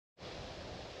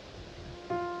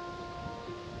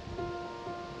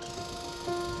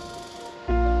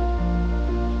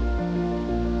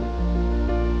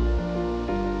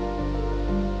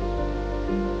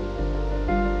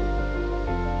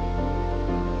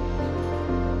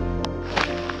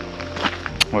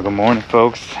Well, good morning,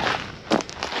 folks.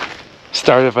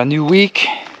 Start of a new week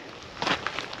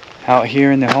out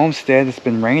here in the homestead. It's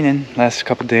been raining last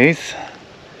couple days.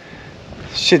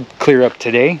 Should clear up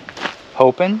today,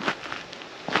 hoping.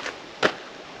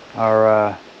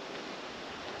 Our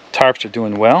tarps are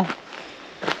doing well.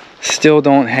 Still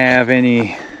don't have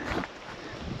any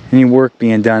work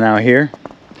being done out here.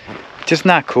 Just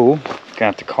not cool. Gonna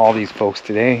have to call these folks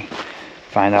today,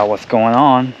 find out what's going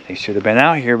on. They should have been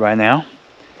out here by now.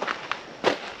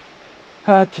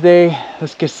 Today,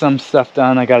 let's get some stuff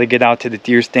done. I got to get out to the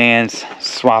deer stands,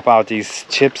 swap out these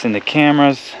chips in the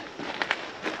cameras,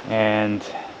 and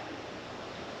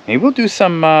maybe we'll do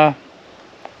some,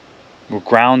 we'll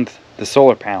ground the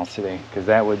solar panels today, because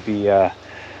that would be a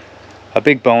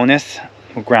big bonus.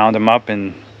 We'll ground them up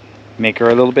and make her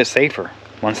a little bit safer,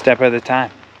 one step at a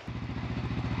time.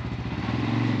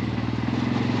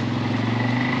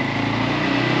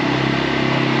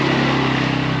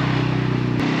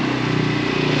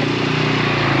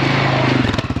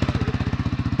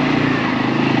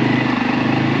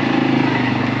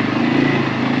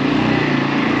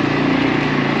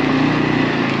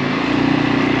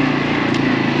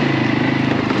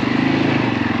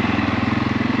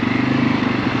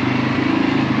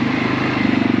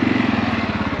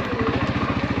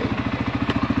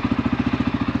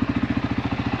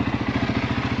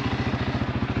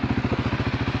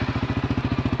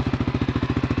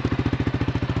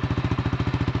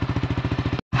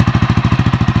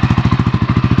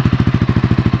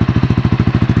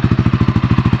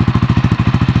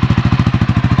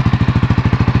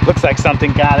 Looks like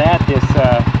something got at this,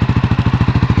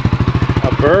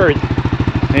 a bird,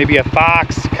 maybe a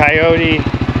fox, coyote,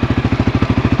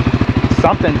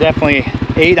 something definitely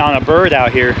ate on a bird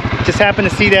out here. Just happened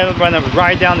to see that when I was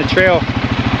riding down the trail.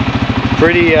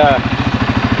 Pretty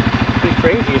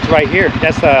crazy. It's right here.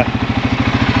 That's I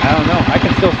don't know, I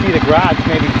can still see the garage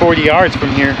maybe 40 yards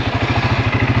from here.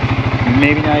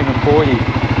 Maybe not even 40.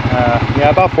 Yeah,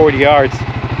 about 40 yards.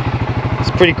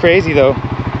 It's pretty crazy though.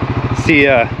 See,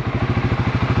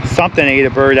 something ate a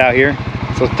bird out here,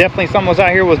 so definitely something was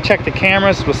out here. We'll check the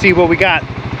cameras, we'll see what we got.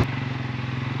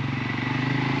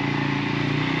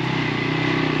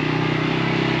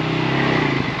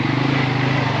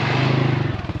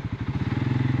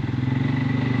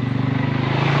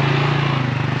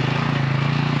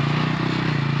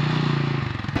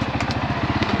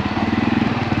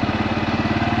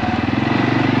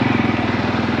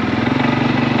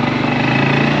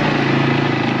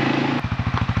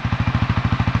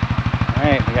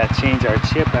 Alright, we gotta change our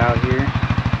chip out here.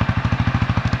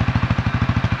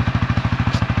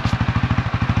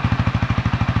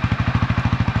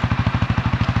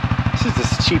 This is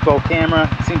this cheapo camera.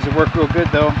 Seems to work real good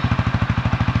though.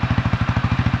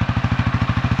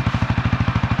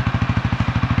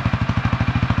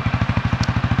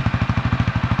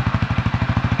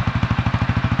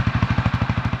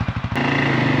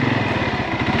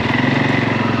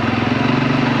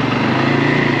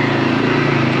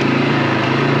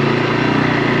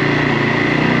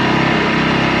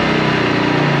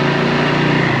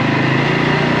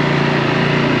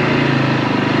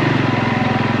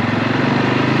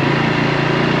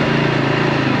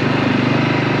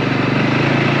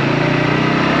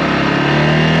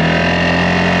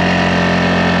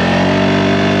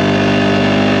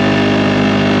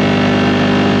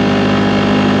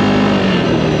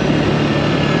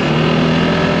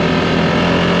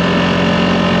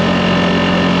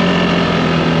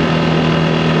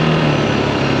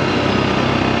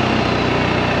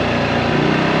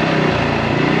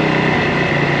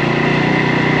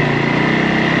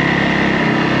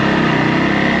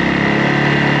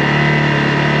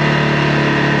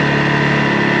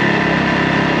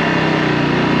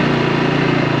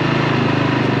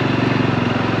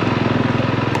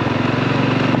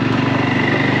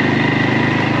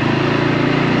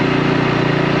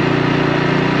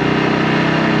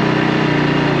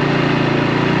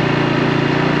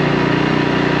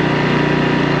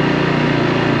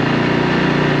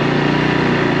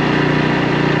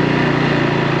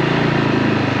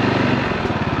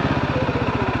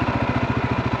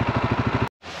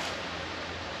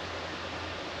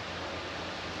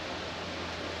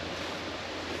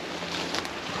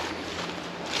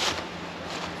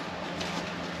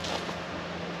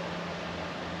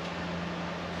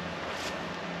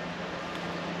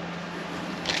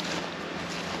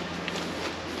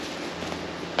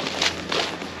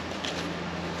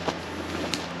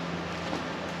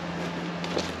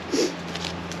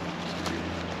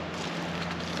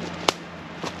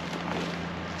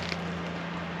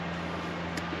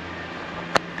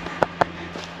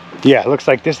 Yeah, it looks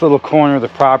like this little corner of the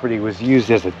property was used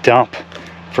as a dump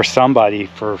for somebody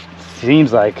for,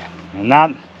 seems like,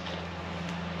 not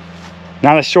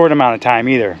a short amount of time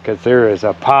either, because there is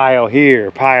a pile here,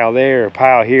 a pile there, a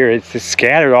pile here. It's just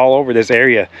scattered all over this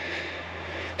area.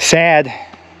 Sad.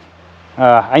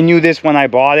 I knew this when I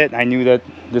bought it. I knew that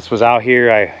this was out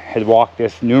here. I had walked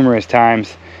this numerous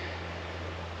times.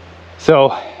 So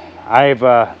I've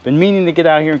been meaning to get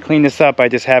out here and clean this up. I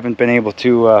just haven't been able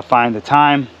to find the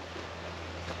time.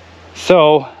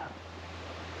 So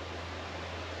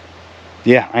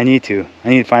yeah, I need to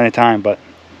find the time, but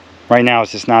right now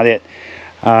it's just not it.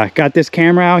 Got this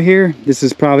camera out here. This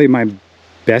is probably my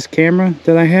best camera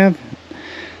that I have.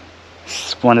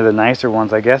 It's one of the nicer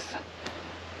ones, I guess.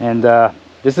 And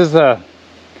this is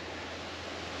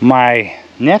my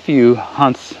nephew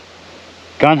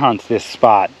gun hunts this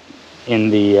spot in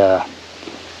the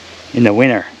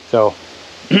winter. So,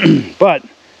 but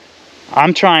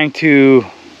I'm trying to.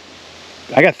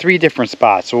 I got 3 different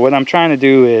spots. So what I'm trying to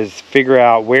do is figure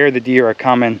out where the deer are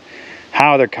coming,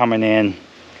 how they're coming in,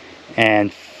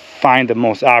 and find the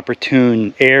most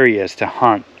opportune areas to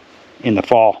hunt in the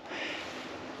fall.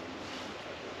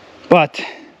 But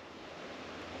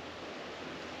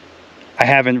I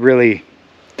haven't really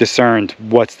discerned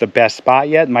what's the best spot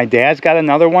yet. My dad's got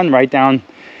another one right down.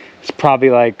 It's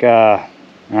probably like, I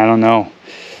don't know,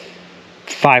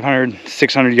 500,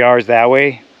 600 yards that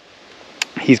way.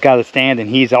 He's got a stand, and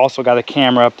he's also got a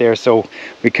camera up there, so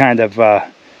we kind of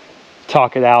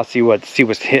talk it out, see what's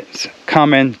hits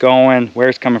coming, going, where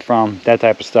it's coming from, that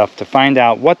type of stuff, to find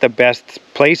out what the best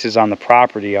places on the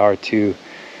property are to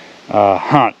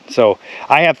hunt. So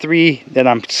I have 3 that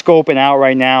I'm scoping out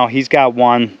right now. He's got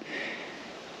 1.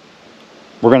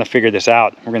 We're gonna figure this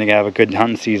out. We're gonna have a good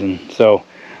hunting season. So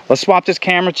let's swap this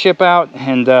camera chip out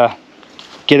and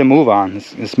get a move on.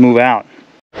 Let's move out.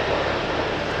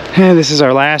 And this is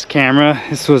our last camera.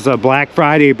 This was a Black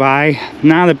Friday buy.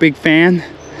 Not a big fan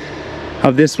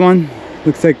of this one.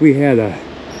 Looks like we had a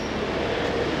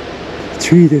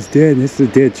tree that's dead. This is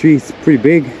a dead tree. It's pretty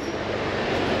big.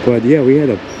 But yeah, we had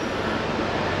a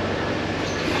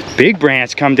big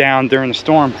branch come down during the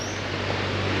storm.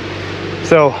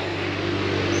 So,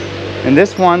 and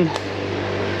this one,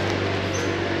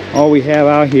 all we have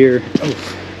out here,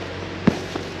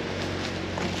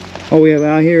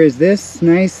 is this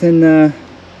nice, and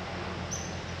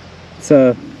it's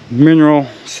a mineral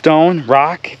stone,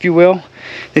 rock, if you will.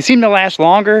 They seem to last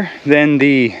longer than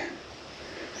the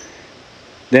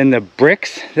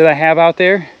bricks that I have out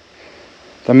there,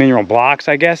 the mineral blocks,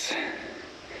 I guess.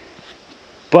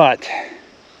 But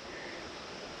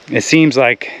it seems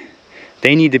like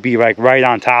they need to be like right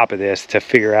on top of this to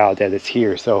figure out that it's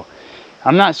here. So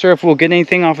I'm not sure if we'll get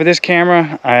anything off of this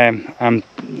camera. I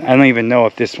don't even know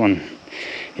if this one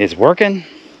is working.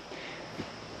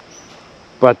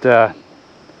 But the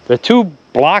 2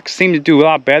 blocks seem to do a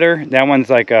lot better. That one's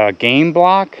like a game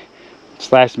block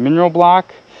 / mineral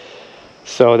block.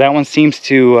 So that one seems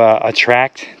to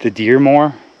attract the deer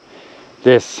more.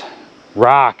 This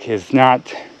rock is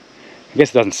not, I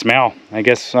guess it doesn't smell. I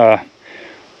guess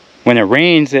when it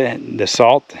rains, the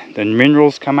salt, the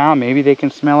minerals come out. Maybe they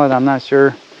can smell it. I'm not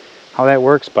sure how that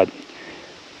works, but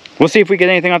we'll see if we get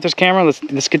anything off this camera.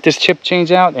 Let's get this chip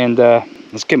change out, and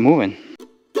let's get moving.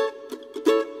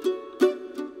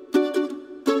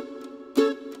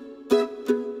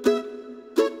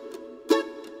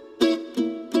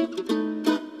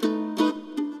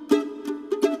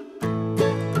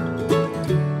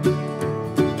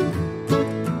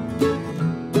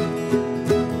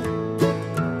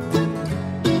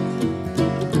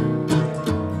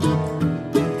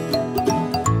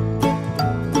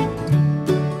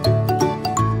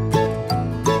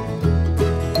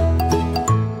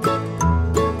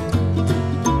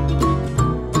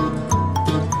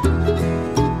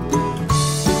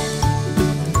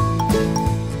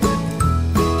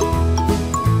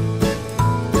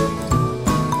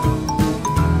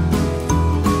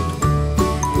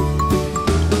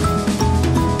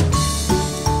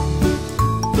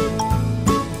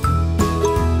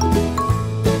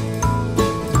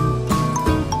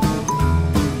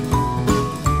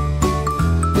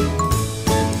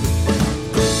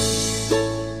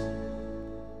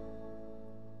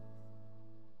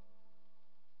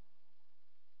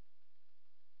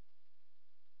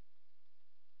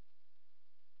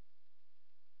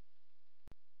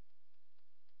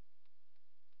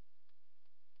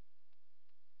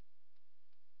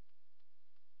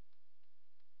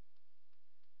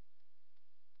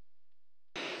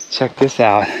 Check this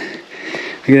out.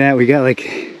 Look at that. We got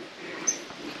like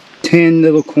 10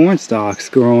 little corn stalks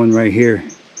growing right here,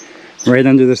 right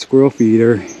under the squirrel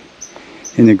feeder.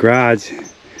 in the garage. I'm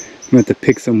gonna have to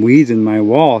pick some weeds in my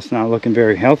wall. It's not looking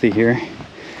very healthy here.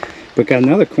 But got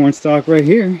another corn stalk right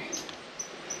here.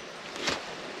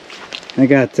 I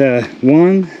got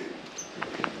 1,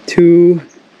 2,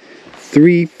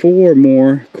 3, 4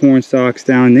 more corn stalks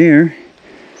down there.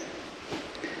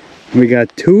 We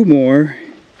got 2 more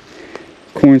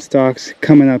corn stalks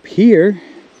coming up here.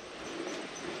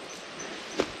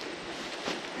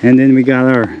 And then we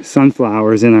got our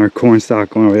sunflowers in our corn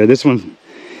stalk going over there. This one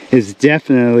is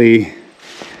definitely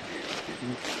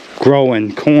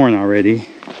growing corn already.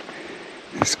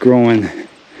 It's growing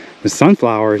the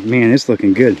sunflower. Man, it's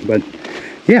looking good. But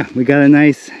yeah, we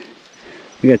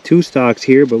got 2 stalks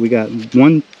here, but we got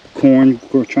 1 corn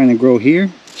we're trying to grow here.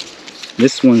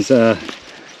 This one's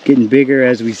getting bigger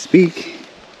as we speak.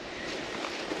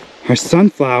 Our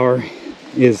sunflower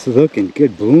is looking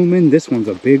good, blooming. This one's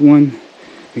a big one.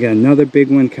 We got another big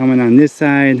one coming on this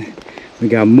side. We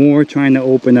got more trying to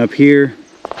open up here.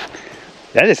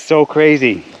 That is so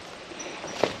crazy.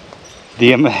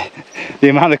 The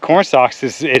amount of corn stalks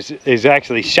is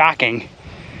actually shocking,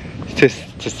 to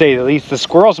say the least. The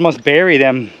squirrels must bury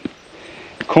them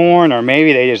corn, or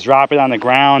maybe they just drop it on the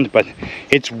ground. But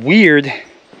it's weird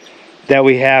that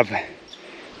we have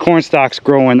corn stalks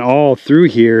growing all through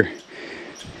here,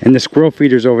 and the squirrel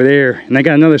feeder's over there, and I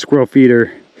got another squirrel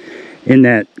feeder in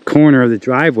that corner of the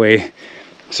driveway.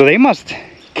 So they must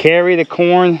carry the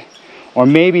corn, or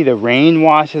maybe the rain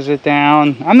washes it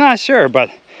down. I'm not sure,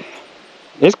 but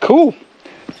it's cool.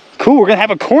 Cool, we're gonna have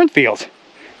a cornfield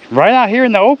right out here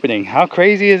in the opening. How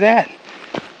crazy is that?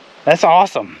 That's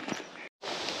awesome.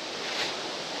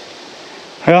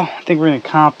 Well, I think we're gonna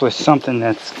accomplish something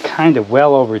that's kind of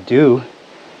well overdue.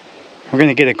 We're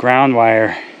gonna get a ground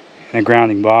wire and a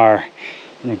grounding bar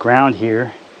in the ground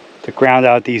here to ground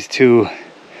out these 2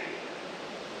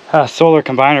 solar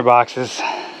combiner boxes.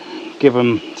 Give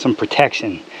them some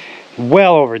protection.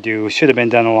 Well overdue. Should have been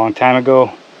done a long time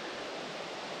ago.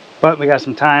 But we got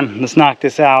some time. Let's knock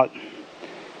this out.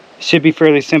 Should be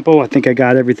fairly simple. I think I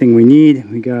got everything we need.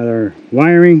 We got our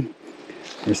wiring,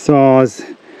 our saws,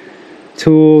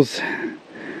 tools.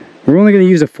 We're only going to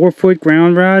use a 4-foot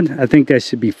ground rod. I think that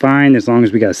should be fine as long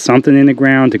as we got something in the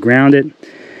ground to ground it.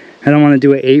 I don't want to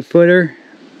do an 8-footer,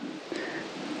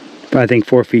 but I think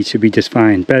 4 feet should be just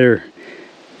fine. Better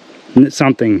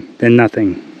something than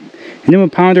nothing. And then we'll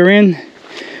pound her in.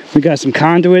 We got some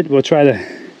conduit. We'll try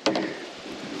to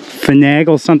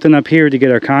finagle something up here to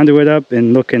get our conduit up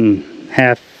and looking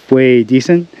halfway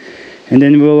decent. And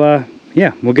then we'll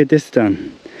get this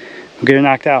done. We'll get her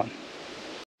knocked out.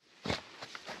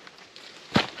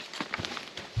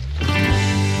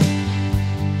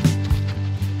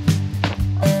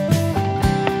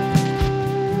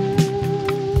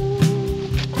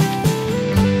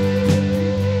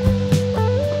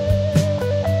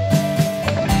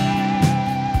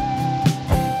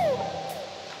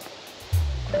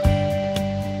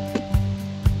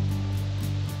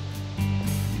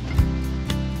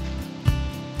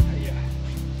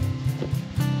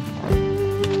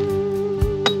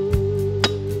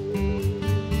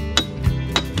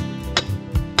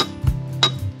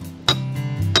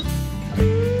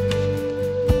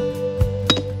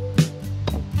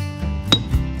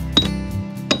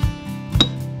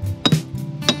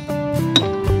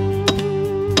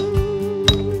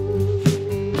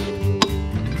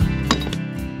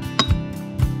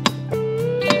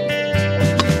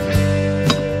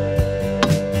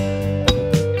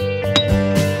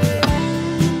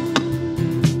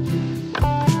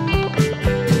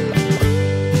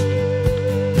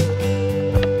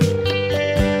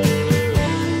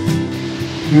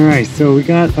 Alright, so we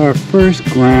got our first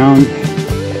ground,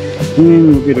 and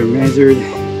we'll get her measured.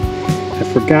 I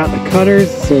forgot the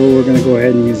cutters, so we're going to go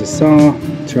ahead and use a saw,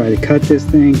 try to cut this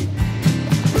thing,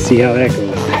 see how that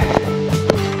goes.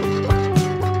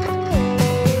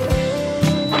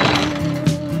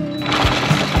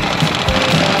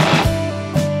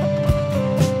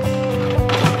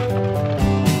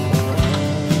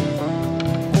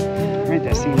 Alright,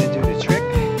 that seemed to do the trick.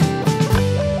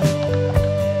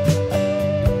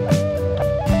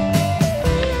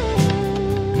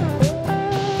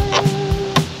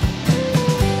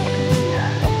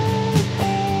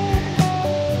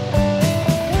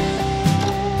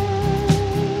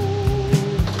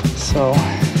 So,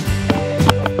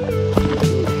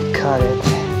 cut it.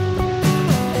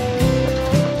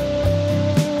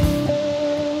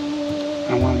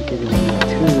 I want to get it in the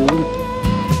tube,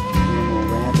 and then we'll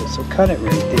wrap it. So cut it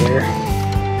right there.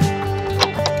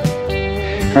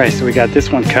 Alright, so we got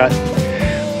this one cut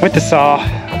with the saw.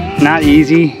 Not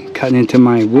easy. Cutting into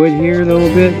my wood here a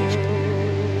little bit.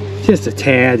 Just a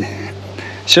tad.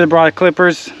 Should have brought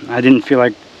clippers. I didn't feel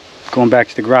like going back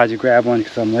to the garage to grab one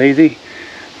because I'm lazy.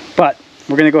 But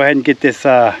we're gonna go ahead and get this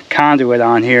conduit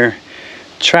on here.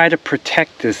 Try to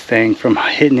protect this thing from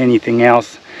hitting anything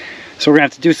else. So we're gonna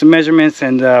have to do some measurements,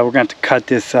 and we're gonna have to cut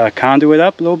this conduit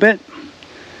up a little bit.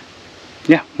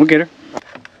 Yeah, we'll get her.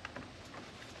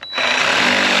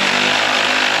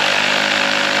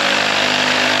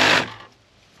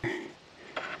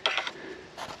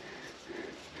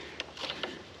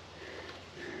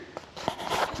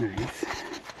 Nice.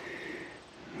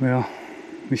 Well,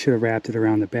 we should have wrapped it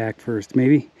around the back first,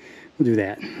 maybe. We'll do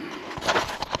that.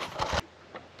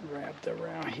 Wrapped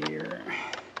around here.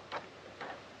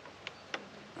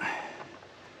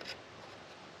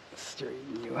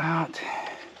 Straighten you out.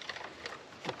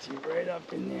 Get you right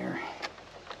up in there.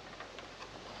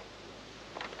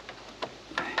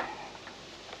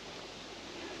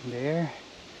 There.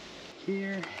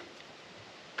 Here.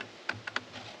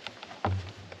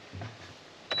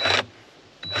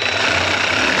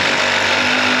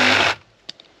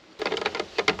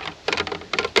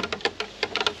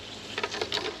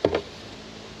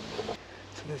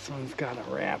 This one's got to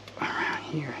wrap around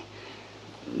here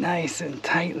nice and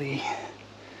tightly.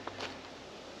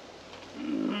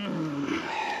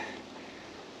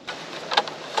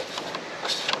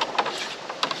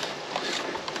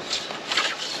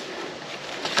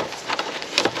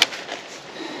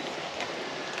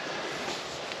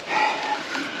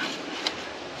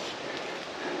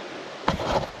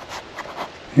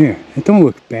 Here, it don't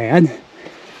look bad. I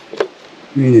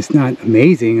mean, it's not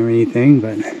amazing or anything,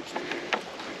 but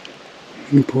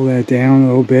we can pull that down a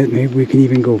little bit. Maybe we can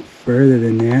even go further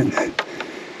than that.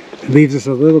 It leaves us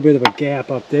a little bit of a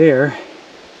gap up there.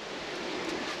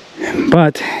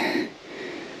 But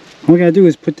all we gotta do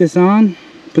is put this on,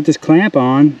 put this clamp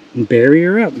on, and bury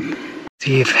her up.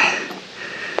 See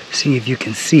if you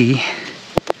can see.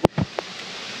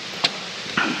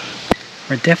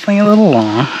 We're definitely a little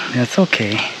long. That's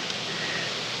okay.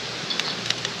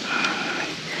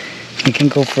 We can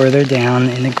go further down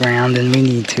in the ground than we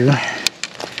need to.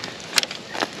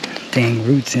 Dang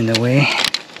roots in the way.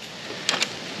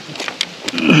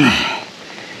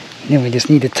 Then we just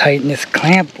need to tighten this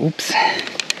clamp. Oops.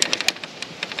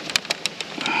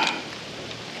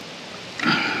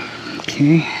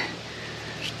 Okay.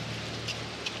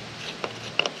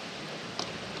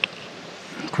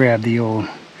 Grab the old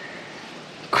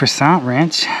croissant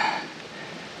wrench.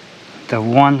 The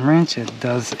one wrench that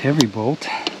does every bolt.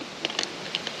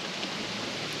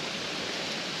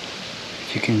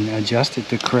 You can adjust it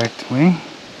the correct way.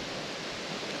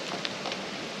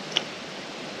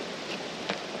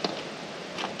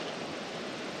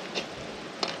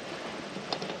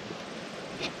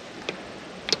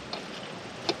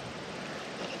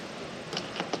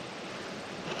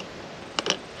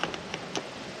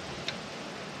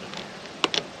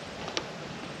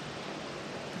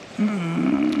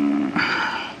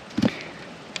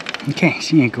 Okay,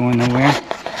 she ain't going nowhere.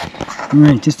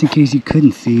 Alright, just in case you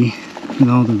couldn't see, with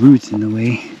all the roots in the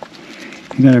way,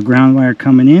 we got our ground wire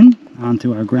coming in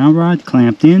onto our ground rod,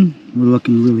 clamped in. We're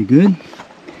looking really good.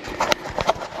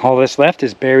 All that's left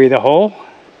is bury the hole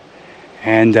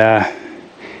and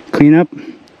clean up a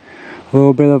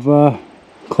little bit of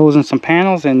closing some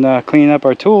panels and cleaning up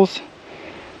our tools.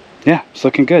 Yeah, it's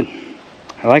looking good.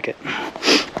 I like it.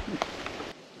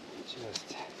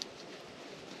 Just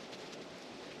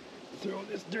throw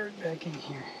this dirt back in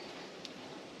here.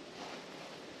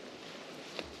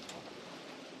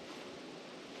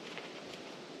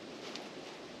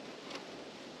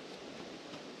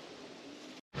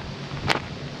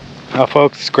 Well,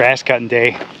 folks, it's grass cutting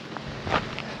day.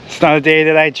 It's not a day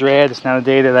that I dread. It's not a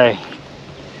day that I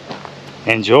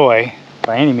enjoy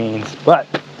by any means, but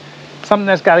something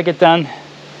that's got to get done.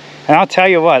 And I'll tell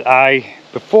you what,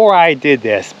 before I did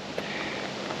this,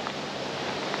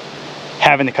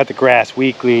 having to cut the grass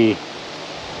weekly,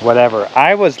 whatever,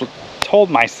 I was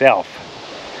told myself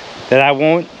that I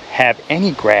won't have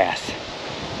any grass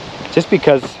just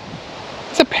because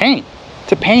it's a pain.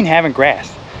 It's a pain having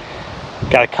grass.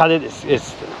 Gotta cut it.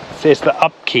 It's the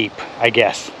upkeep, I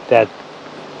guess, that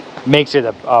makes it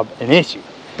an issue.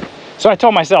 So I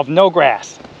told myself no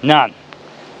grass, none.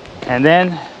 And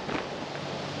then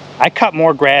I cut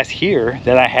more grass here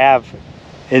than I have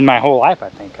in my whole life, I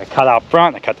think. I cut out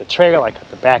front, I cut the trail, I cut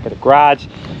the back of the garage,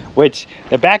 which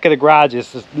the back of the garage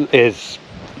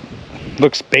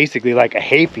looks basically like a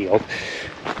hayfield.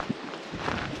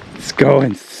 It's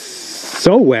going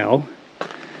so well.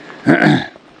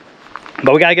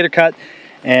 But we gotta get her cut,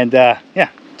 and yeah,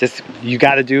 just you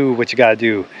gotta do what you gotta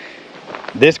do.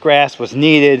 This grass was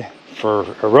needed for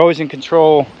erosion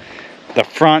control, The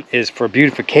front is for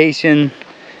beautification.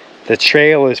 The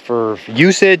trail is for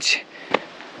usage.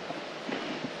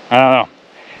 I don't know.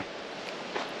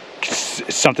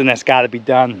 It's something that's got to be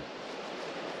done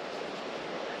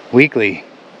weekly,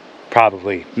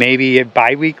 probably. Maybe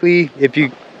bi-weekly if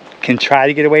you can try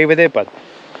to get away with it, but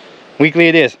weekly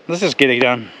it is. Let's just get it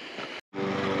done.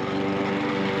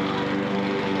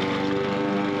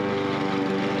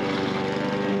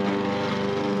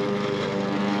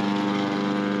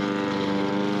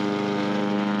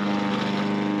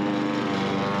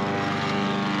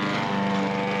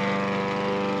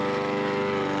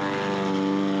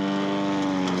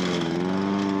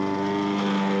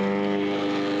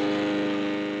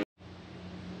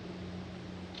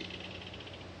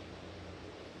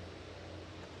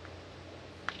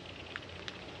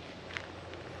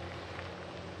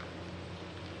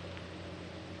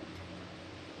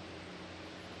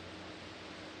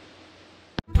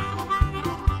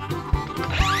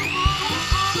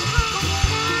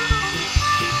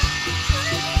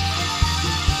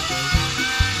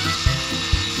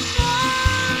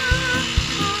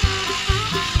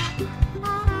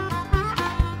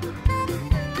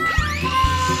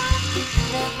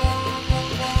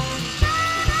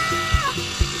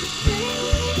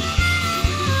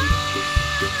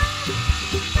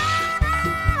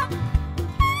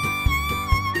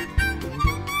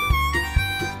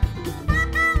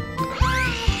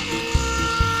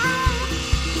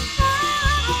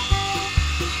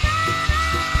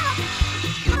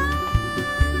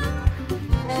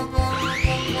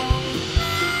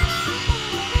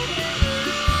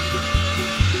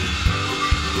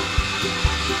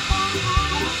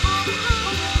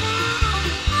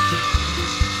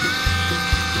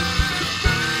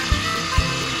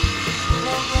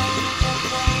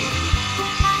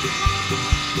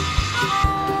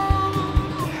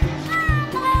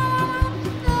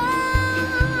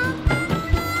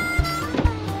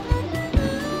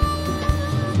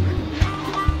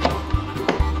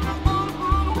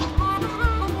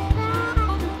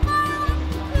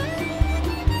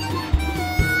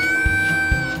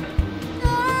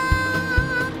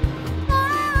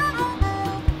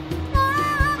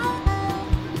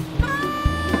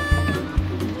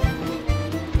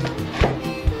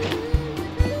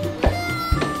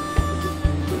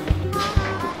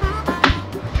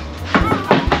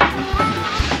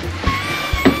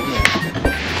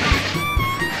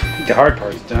 The hard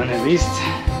part's done, at least.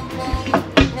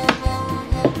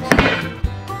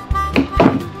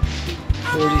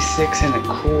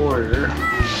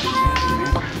 $46.25.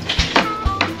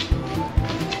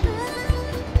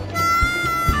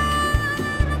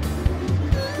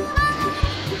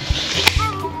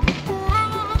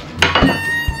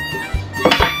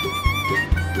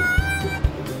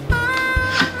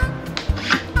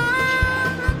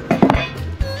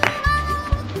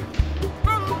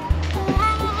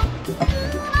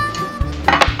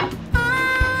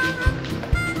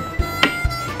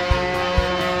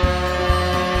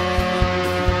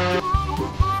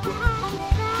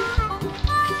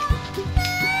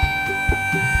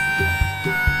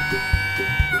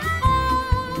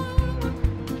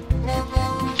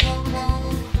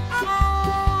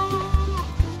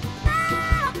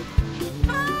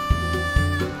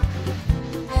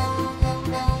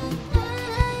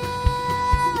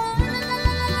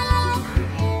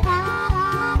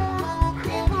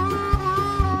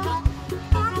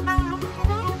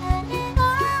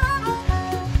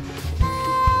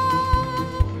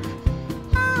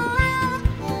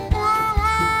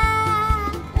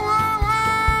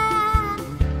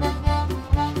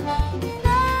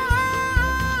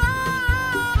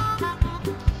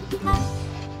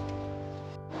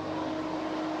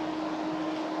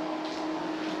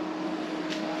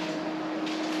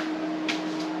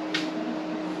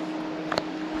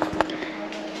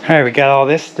 Alright, we got all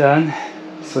this done.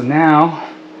 So now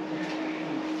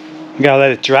we gotta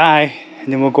let it dry,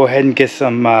 and then we'll go ahead and get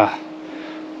some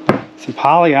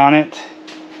poly on it.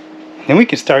 Then we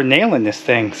can start nailing this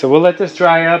thing. So we'll let this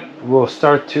dry up. We'll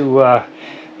start to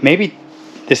maybe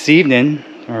this evening,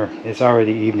 or it's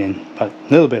already evening, but a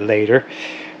little bit later.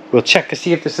 We'll check to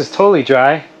see if this is totally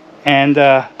dry, and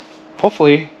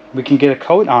hopefully we can get a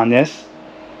coat on this.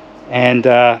 And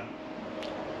I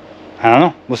don't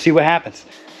know. We'll see what happens.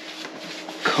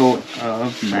 Coat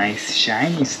of nice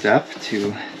shiny stuff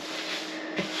to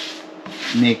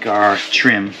make our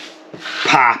trim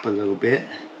pop a little bit.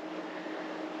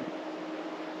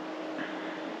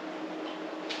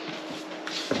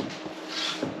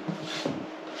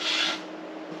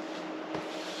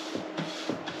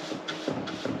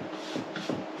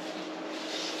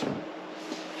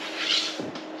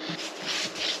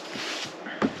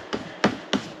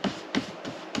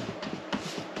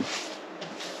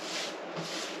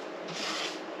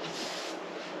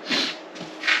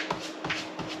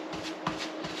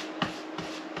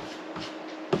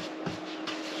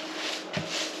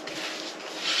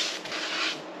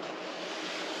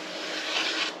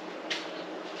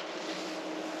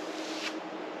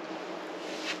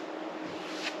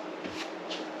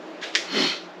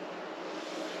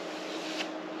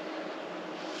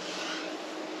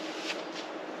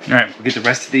 All right, we'll get the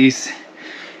rest of these,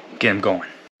 get them going.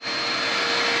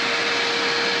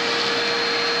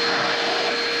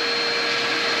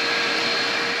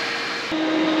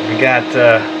 We got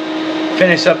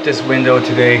finish up this window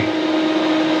today,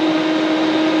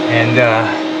 and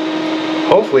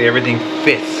hopefully everything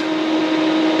fits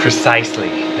precisely.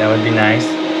 That would be nice.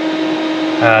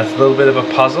 It's a little bit of a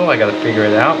puzzle. I got to figure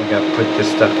it out. We got to put this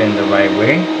stuff in the right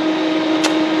way.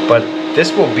 But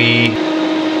this will be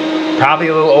probably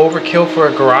a little overkill for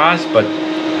a garage, but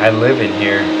I live in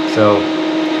here, so.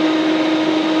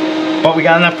 But we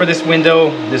got enough for this window,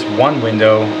 this one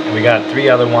window, and we got 3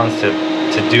 other ones to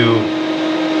do.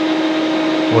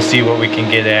 We'll see what we can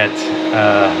get at.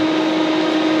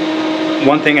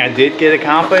 One thing I did get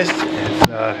accomplished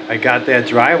is I got that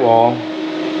drywall.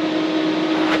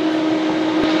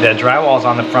 That drywall's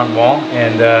on the front wall,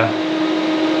 and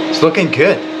it's looking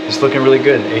good. It's looking really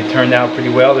good. It turned out pretty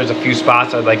well. There's a few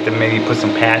spots I'd like to maybe put some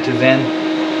patches in.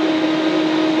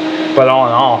 But all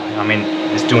in all, I mean,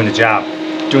 it's doing the job,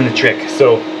 doing the trick.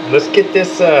 So let's get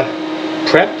this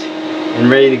prepped and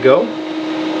ready to go.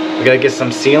 We gotta get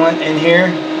some sealant in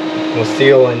here. We'll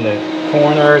seal in the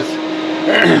corners.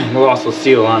 We'll also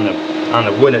seal on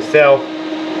the wood itself.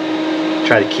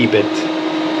 Try to keep it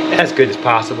as good as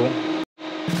possible.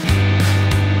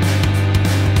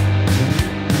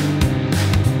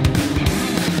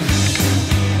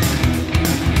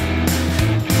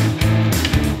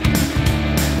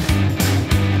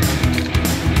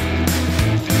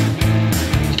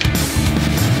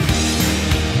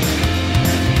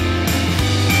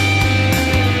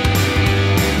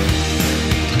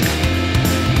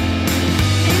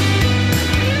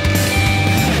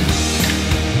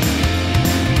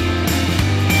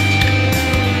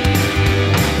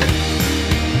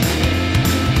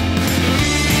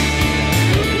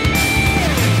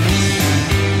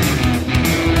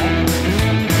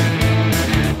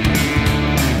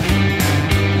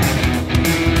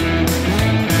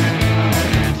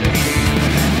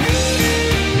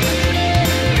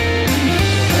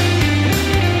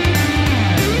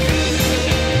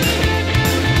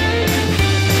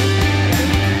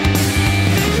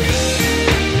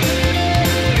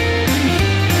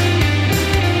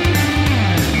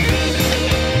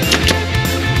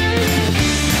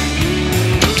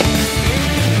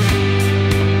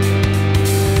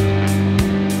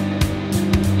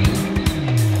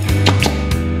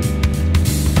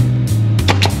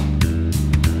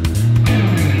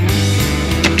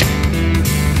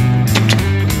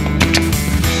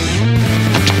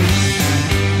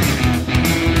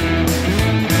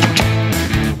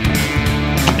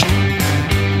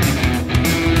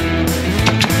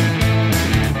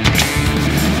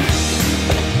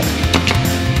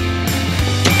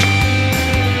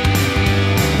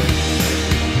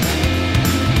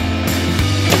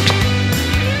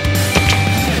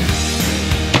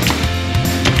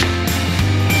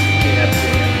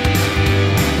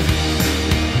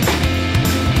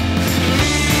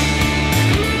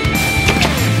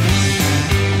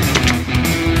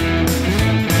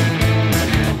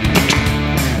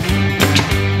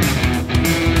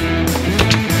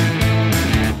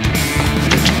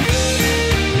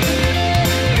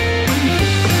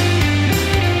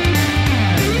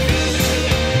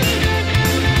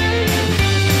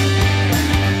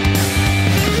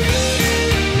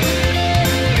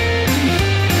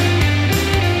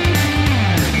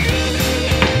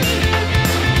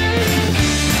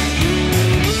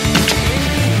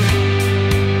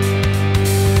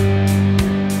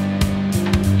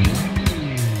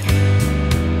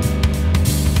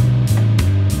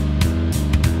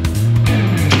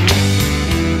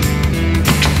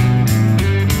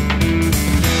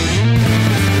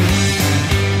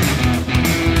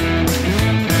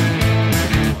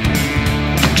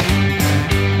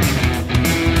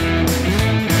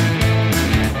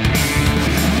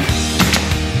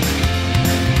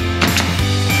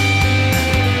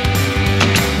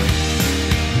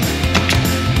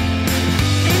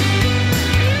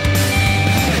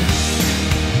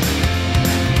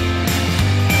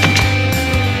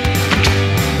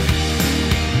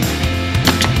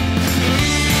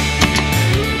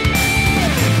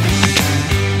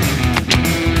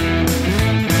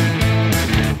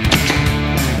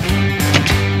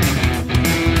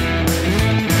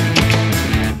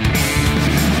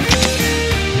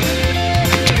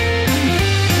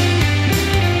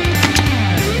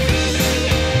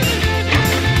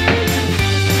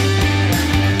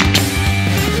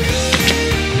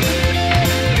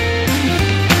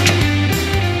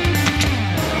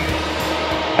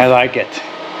 I like it.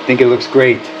 I think it looks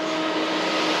great. A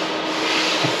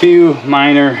few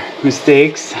minor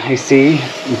mistakes I see,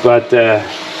 but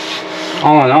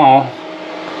all in all,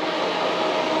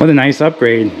 what a nice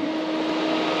upgrade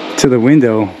to the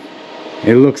window.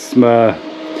 It looks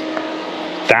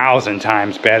 1,000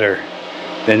 times better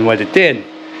than what it did.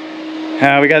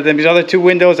 We got these other two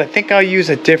windows. I think I'll use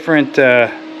a different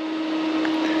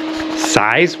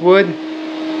size wood.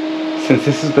 Since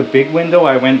this is the big window,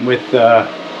 I went with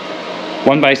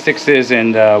 1x6s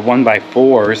and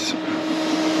 1x4s.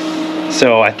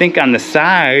 So I think on the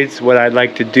sides, what I'd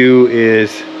like to do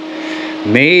is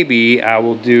maybe I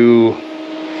will do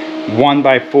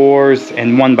 1x4s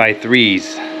and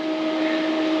 1x3s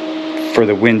for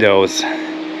the windows.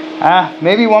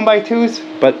 Maybe 1x2s,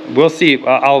 but we'll see.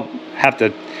 I'll have to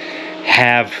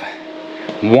have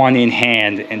one in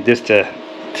hand and just to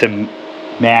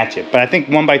match it. But I think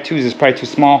 1x2s is probably too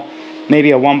small.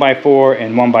 Maybe a 1x4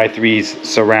 and 1x3s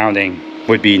surrounding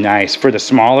would be nice for the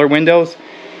smaller windows,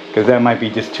 because that might be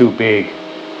just too big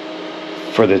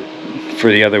for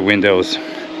the other windows.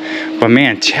 But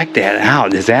man, check that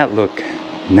out. Does that look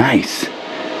nice?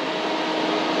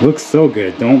 Looks so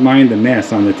good. Don't mind the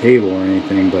mess on the table or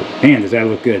anything, but man, does that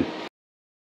look good.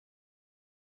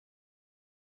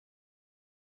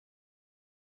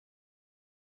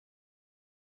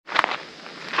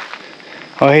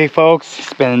 Oh, hey folks,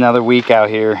 it's been another week out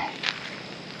here.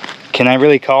 Can I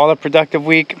really call it a productive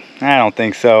week? I don't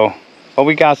think so. But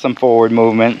we got some forward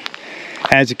movement.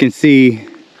 As you can see,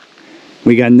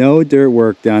 we got no dirt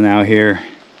work done out here.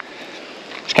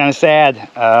 It's kind of sad.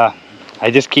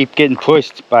 I just keep getting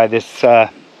pushed by this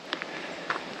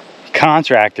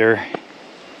contractor,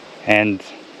 and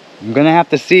I'm gonna have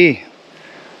to see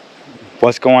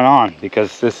what's going on,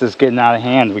 because this is getting out of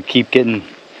hand. We keep getting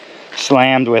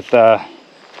slammed with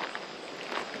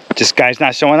just guys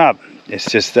not showing up.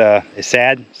 It's just it's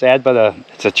sad, but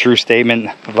it's a true statement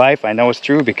of life. I know it's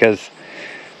true because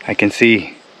I can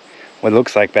see what it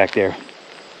looks like back there.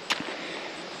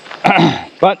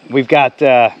 But we've got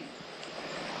a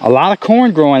lot of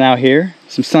corn growing out here,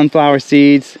 some sunflower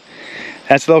seeds.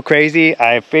 That's a little crazy.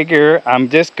 I figure I'm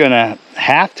just gonna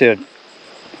have to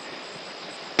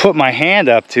put my hand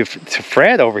up to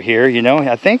Fred over here. You know,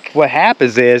 I think what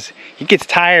happens is he gets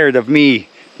tired of me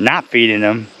not feeding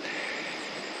him,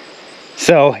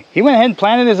 so he went ahead and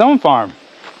planted his own farm.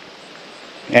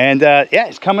 And yeah,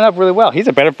 it's coming up really well. He's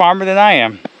a better farmer than I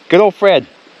am. Good old Fred.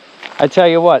 I tell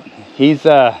you what, he's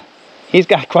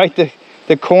got quite the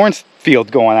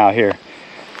cornfield going out here.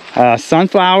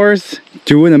 Sunflowers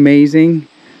doing amazing.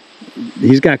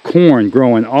 He's got corn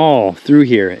growing all through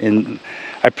here, and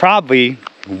I probably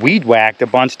weed whacked a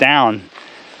bunch down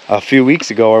a few weeks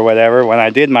ago or whatever when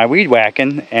I did my weed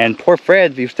whacking, and poor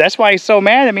Fred, that's why he's so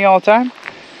mad at me all the time.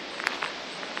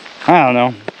 I don't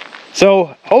know.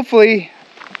 So hopefully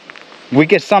we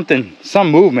get some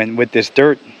movement with this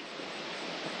dirt,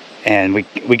 and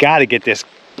we got to get this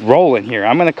rolling here.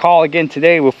 I'm gonna call again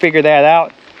today. We'll figure that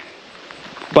out.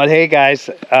 But hey guys,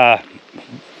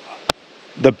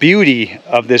 the beauty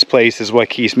of this place is what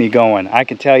keeps me going. I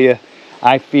can tell you,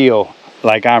 I feel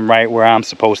like I'm right where I'm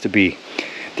supposed to be.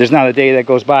 There's not a day that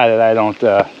goes by that I don't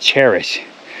cherish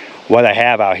what I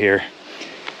have out here.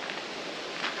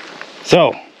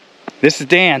 So this is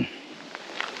Dan.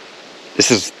 This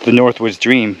is the Northwoods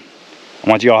Dream. I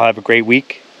want you all to have a great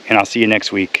week, and I'll see you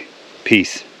next week.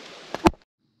 Peace.